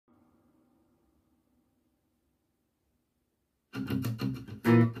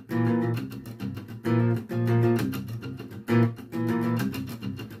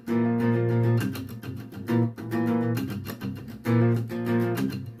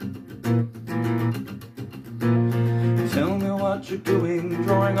Tell me what you're doing,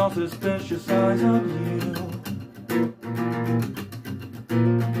 drawing all suspicious eyes on you.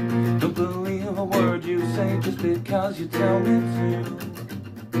 Don't believe a word you say just because you tell me to.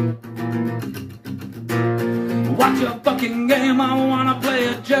 Watch your fucking game, I wanna play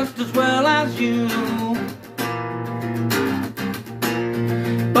it just as well as you.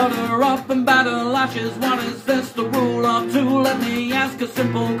 Butter up and batter lashes, what is this, the rule of two? Let me ask a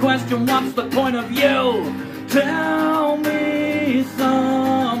simple question, what's the point of you? Tell me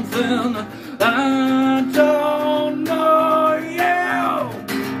something, I don't know you.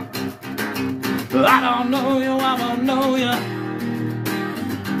 I don't know you, I won't know you.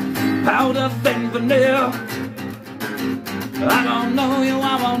 Powder thin veneer. I don't know you,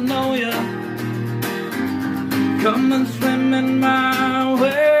 I won't know you. Come and swim in my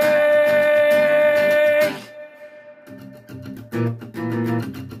way.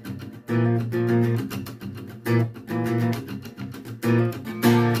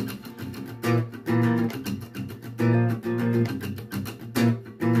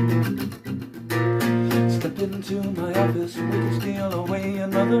 Step into my office, we can steal away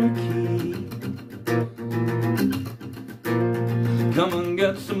another key. Come and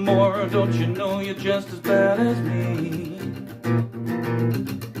get some more, don't you know you're just as bad as me?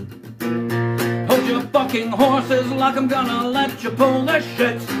 Hold your fucking horses like I'm gonna let you pull this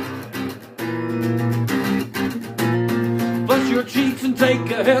shit. Flush your cheeks and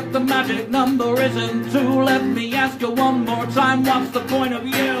take a hit, the magic number isn't two. Let me ask you one more time, what's the point of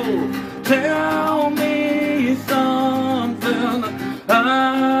you? Tell me something,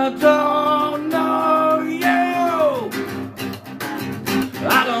 I don't know you.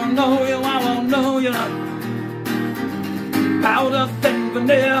 I don't know you, I won't know you. Powder thin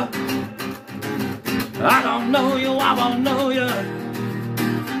veneer. I don't know you, I won't know you.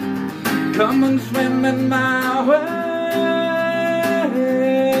 Come and swim in my way.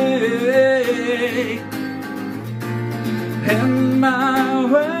 In my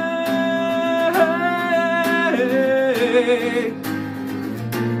way.